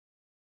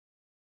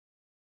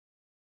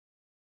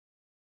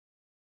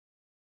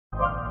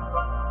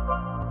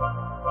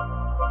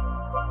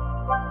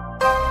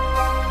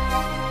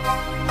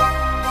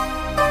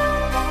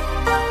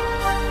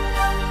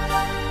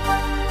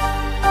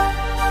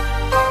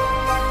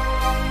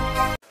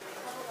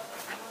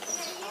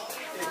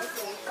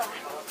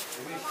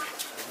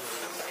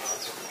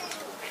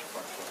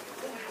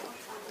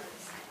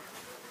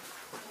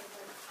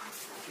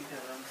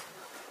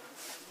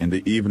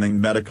the evening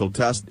medical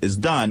test is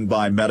done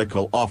by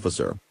medical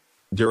officer.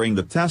 During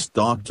the test,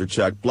 doctor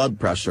check blood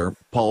pressure,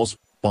 pulse,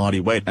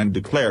 body weight and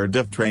declare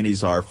if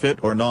trainees are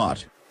fit or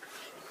not.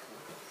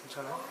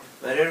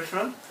 Where are you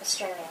from?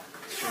 Australia.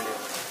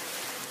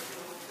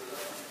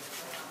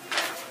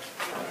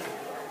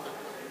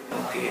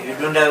 Okay, you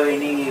don't have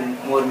any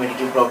more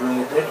medical problem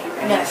with it?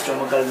 Any No.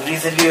 stomach?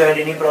 Recently you had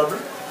any problem?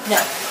 No.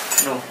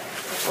 No.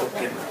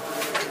 Okay, ma'am.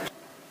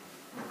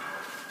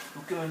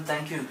 Okay, ma'am,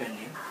 thank you. You can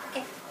leave.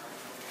 Okay.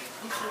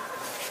 Thank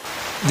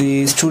you.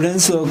 The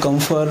students who have come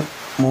for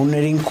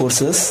mountaineering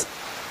courses,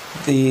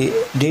 the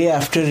day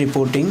after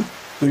reporting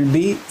will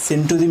be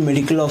sent to the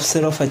medical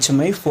officer of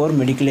HMI for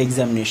medical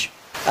examination.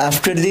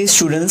 After the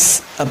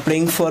students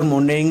applying for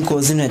mountaineering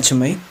course in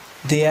HMI,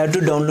 they have to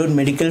download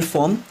medical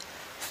form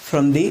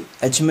from the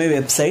HMI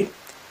website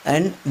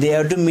and they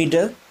have to meet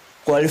a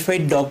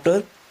qualified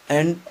doctor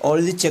and all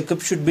the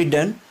checkup should be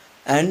done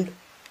and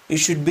it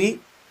should be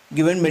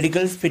given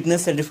medical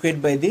fitness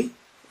certificate by the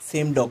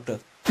same doctor.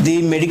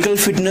 The medical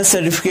fitness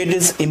certificate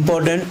is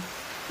important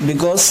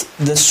because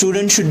the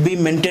student should be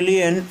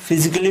mentally and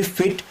physically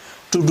fit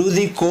to do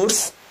the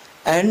course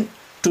and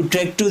to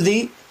trek to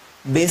the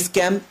base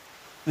camp,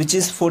 which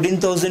is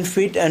 14,000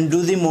 feet, and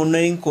do the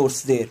mountaineering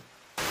course there.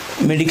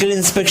 Medical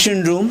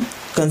inspection room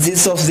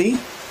consists of the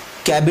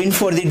cabin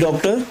for the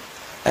doctor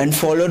and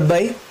followed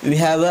by we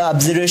have a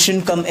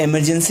observation cum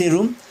emergency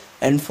room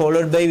and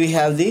followed by we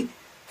have the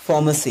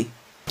pharmacy.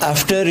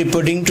 After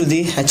reporting to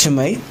the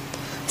HMI,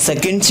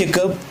 second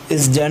checkup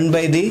is done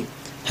by the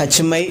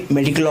HMI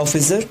medical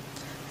officer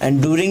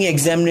and during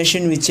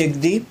examination we check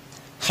the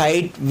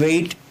height,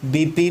 weight,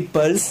 BP,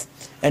 pulse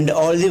and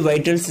all the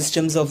vital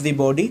systems of the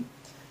body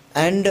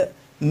and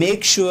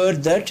make sure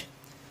that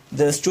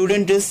the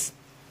student is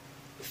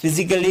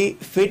physically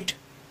fit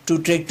to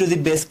trek to the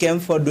base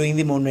camp for doing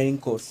the mountaineering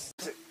course.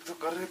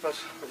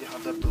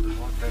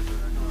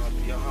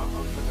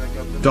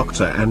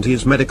 Doctor and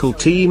his medical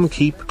team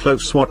keep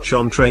close watch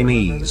on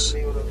trainees.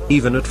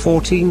 Even at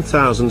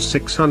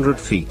 14,600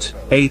 feet,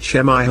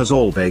 HMI has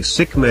all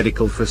basic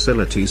medical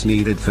facilities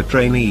needed for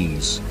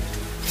trainees.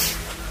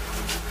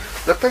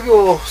 लगता है कि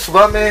वो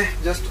सुबह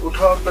में just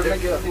उठा और करने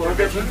के वहाँ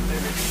पे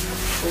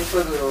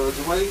ऊपर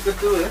जुमाई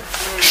करते हुए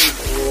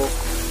वो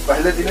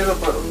पहले दिन तो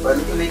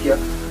पहले तो नहीं किया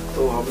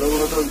तो हम लोगों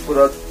ने तो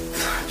पूरा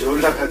जोर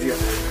लगा दिया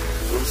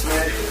तो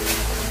उसमें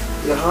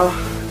यहाँ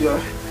जो है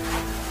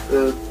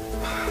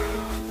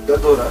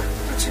दर्द हो रहा है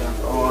अच्छा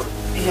और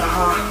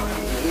यहाँ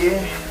ये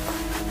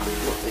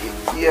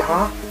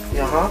यहाँ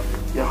यहाँ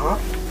यहाँ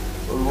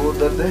वो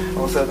दर्द है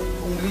और सर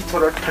उंगली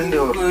थोड़ा ठंडे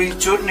हो कोई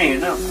चोट नहीं है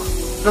ना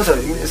ना सर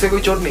ऐसे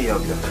कोई चोट नहीं है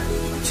आपके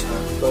अच्छा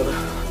पर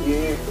ये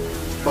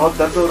बहुत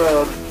दर्द हो रहा है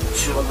और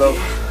मतलब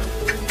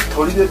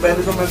थोड़ी देर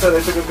पहले तो मैं सर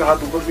ऐसे करके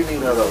हाथ ऊपर भी नहीं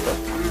रहा होता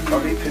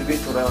अभी फिर भी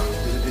थोड़ा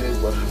धीरे धीरे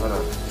ऊपर आ रहा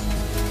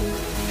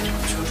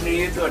चोट नहीं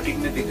है तो अटैक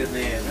में दिक्कत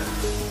नहीं है ना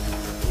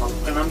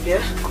आपका नाम क्या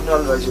है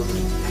कुणाल राय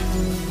Chaudhary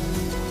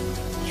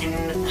In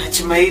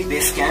HMI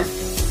base camp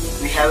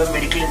we have a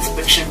medical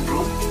inspection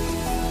room.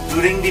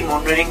 During the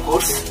mountaineering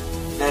course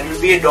there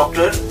will be a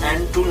doctor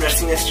and 2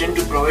 nursing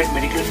assistants to provide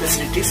medical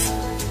facilities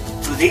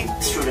to the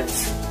students.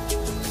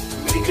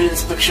 Medical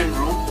inspection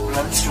room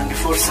runs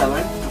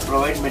 24/7 to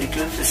provide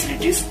medical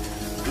facilities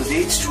to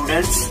the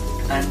students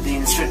and the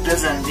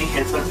instructors and the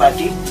helper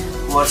party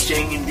who are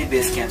staying in the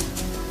base camp.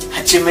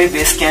 HMI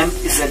base camp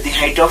is at the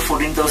height of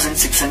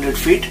 14,600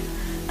 feet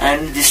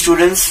and the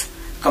students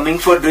coming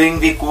for doing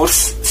the course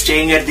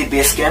staying at the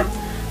base camp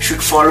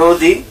should follow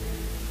the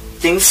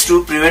things to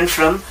prevent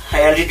from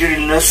high altitude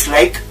illness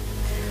like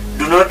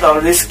do not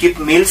always skip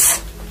meals,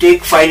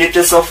 take 5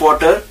 liters of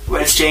water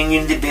while staying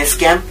in the base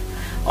camp,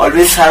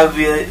 always have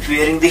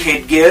wearing the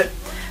headgear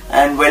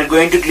and while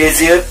going to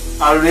glacier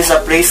always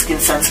apply skin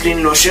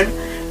sunscreen lotion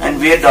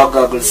and wear dog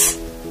goggles.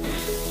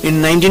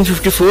 In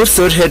 1954,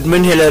 Sir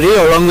Edmund Hillary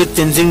along with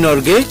Tenzing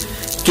Norgay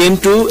came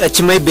to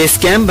HMI base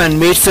camp and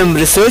made some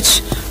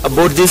research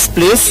about this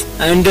place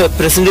and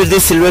presented the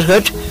silver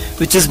hut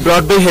which is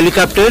brought by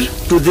helicopter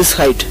to this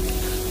height.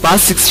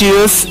 Past 60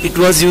 years it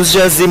was used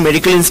as the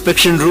medical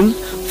inspection room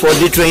for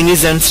the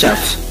trainees and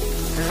staff.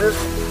 This is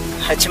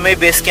HMI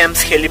base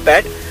camp's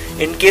helipad.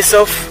 In case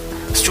of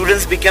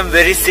students become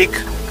very sick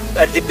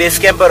at the base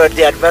camp or at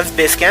the advanced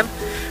base camp,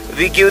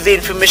 we give the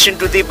information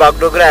to the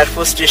Bagdogra Air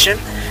Force Station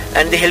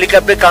and the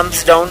helicopter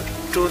comes down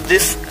to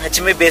this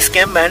HMI base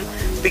camp and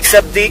picks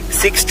up the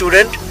sick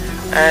student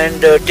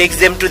and takes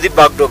them to the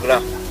Bagdogra.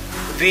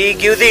 We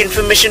give the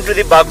information to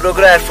the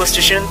Bagdogra Air Force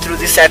Station through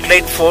the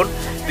satellite phone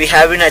we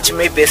have in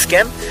HMI base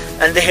camp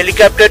and the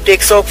helicopter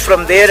takes off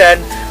from there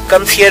and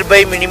comes here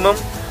by minimum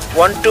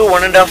 1 to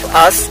 1.5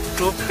 hours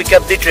to pick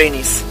up the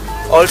trainees.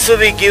 Also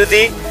we give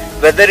the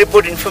weather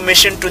report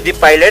information to the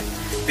pilot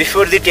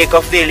before the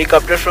takeoff the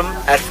helicopter from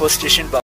Air Force Station.